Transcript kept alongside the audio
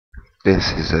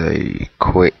This is a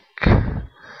quick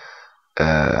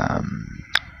um,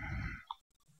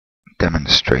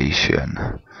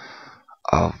 demonstration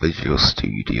of Visual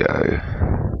Studio.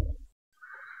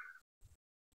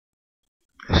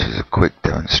 This is a quick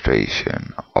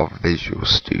demonstration of Visual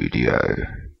Studio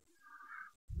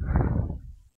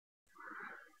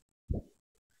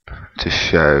to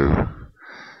show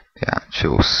the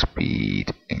actual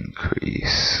speed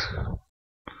increase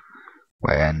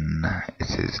when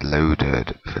it is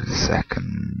loaded for the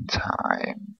second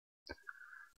time.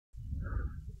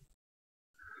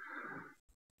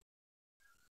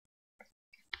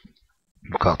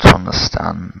 You've got to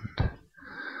understand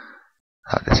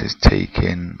that this is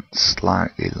taking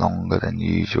slightly longer than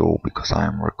usual because I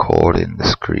am recording the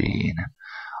screen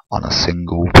on a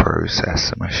single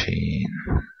processor machine.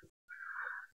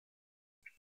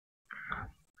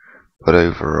 But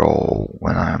overall,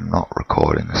 when I am not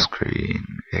recording the screen,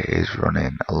 it is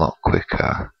running a lot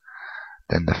quicker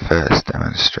than the first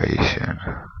demonstration.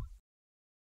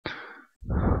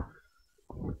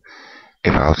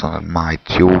 If I was on my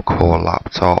dual-core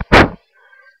laptop,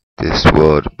 this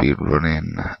would be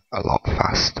running a lot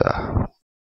faster,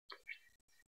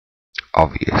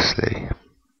 obviously.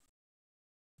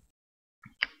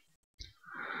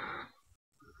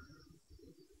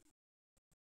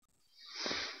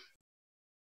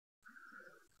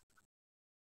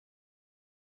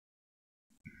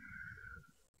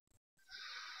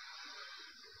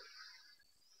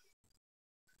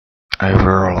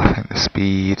 Overall, I think the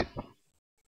speed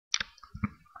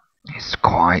is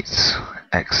quite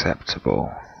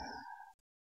acceptable.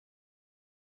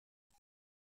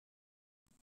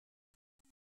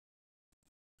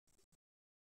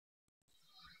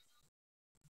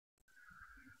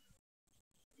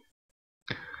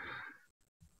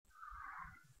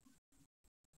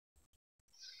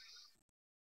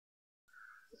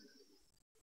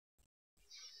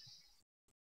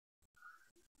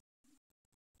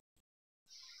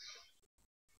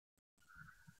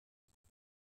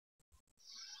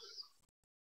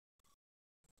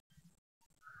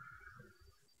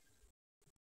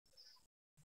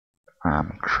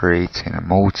 I'm creating a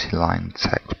multi-line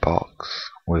text box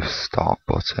with start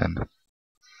button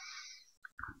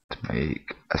to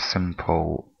make a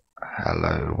simple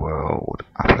Hello World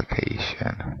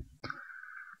application.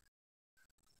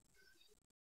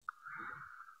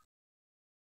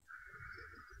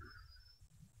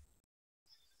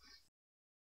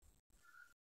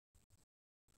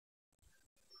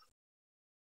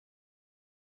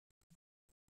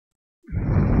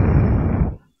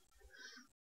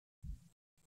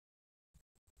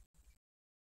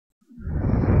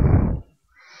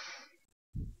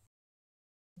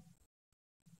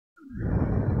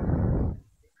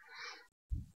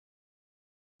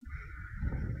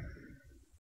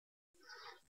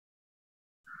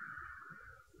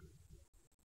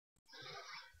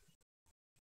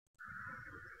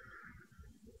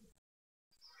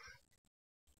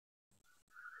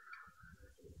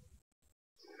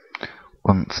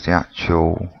 Once the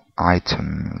actual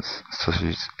items, such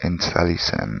as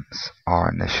intelligence,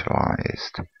 are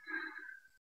initialized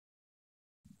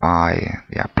by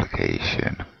the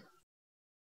application,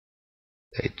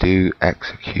 they do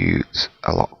execute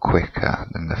a lot quicker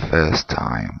than the first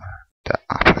time the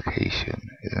application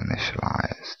is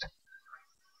initialized.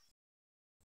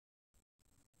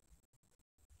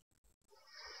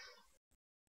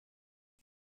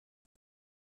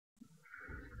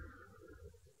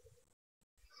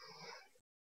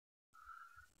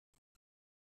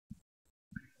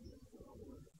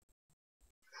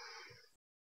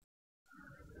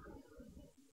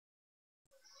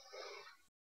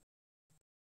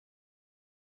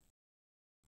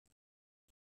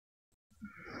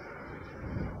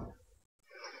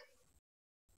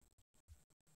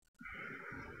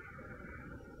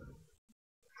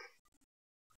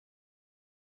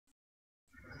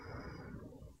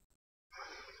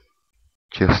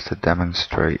 Just to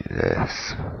demonstrate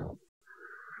this,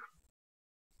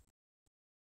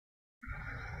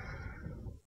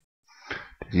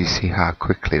 did you see how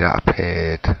quickly that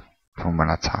appeared from when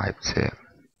I typed it?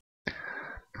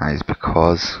 That is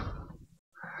because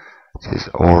it has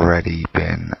already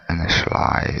been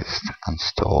initialized and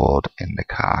stored in the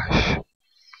cache.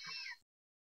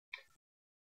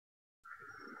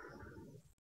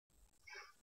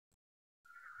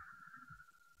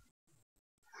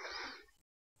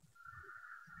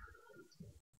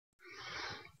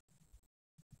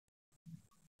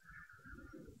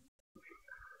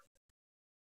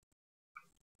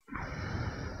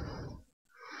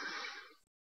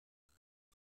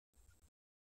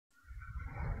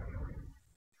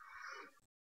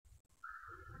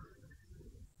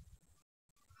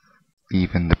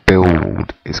 even the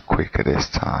build is quicker this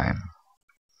time.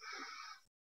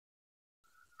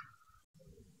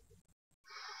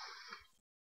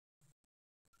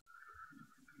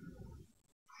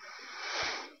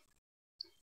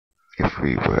 If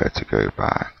we were to go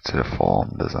back to the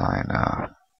form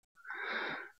designer,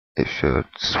 it should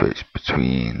switch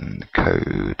between the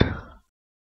code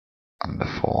and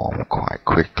the form quite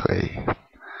quickly,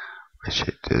 which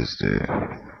it does do.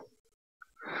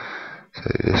 So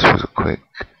this was a quick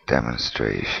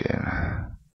demonstration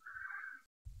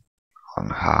on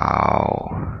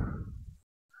how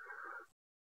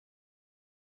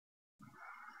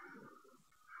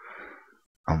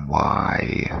and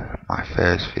why my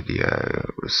first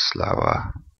video was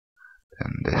slower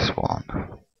than this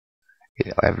one.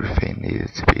 Everything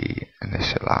needed to be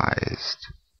initialized.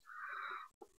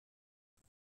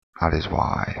 That is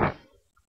why.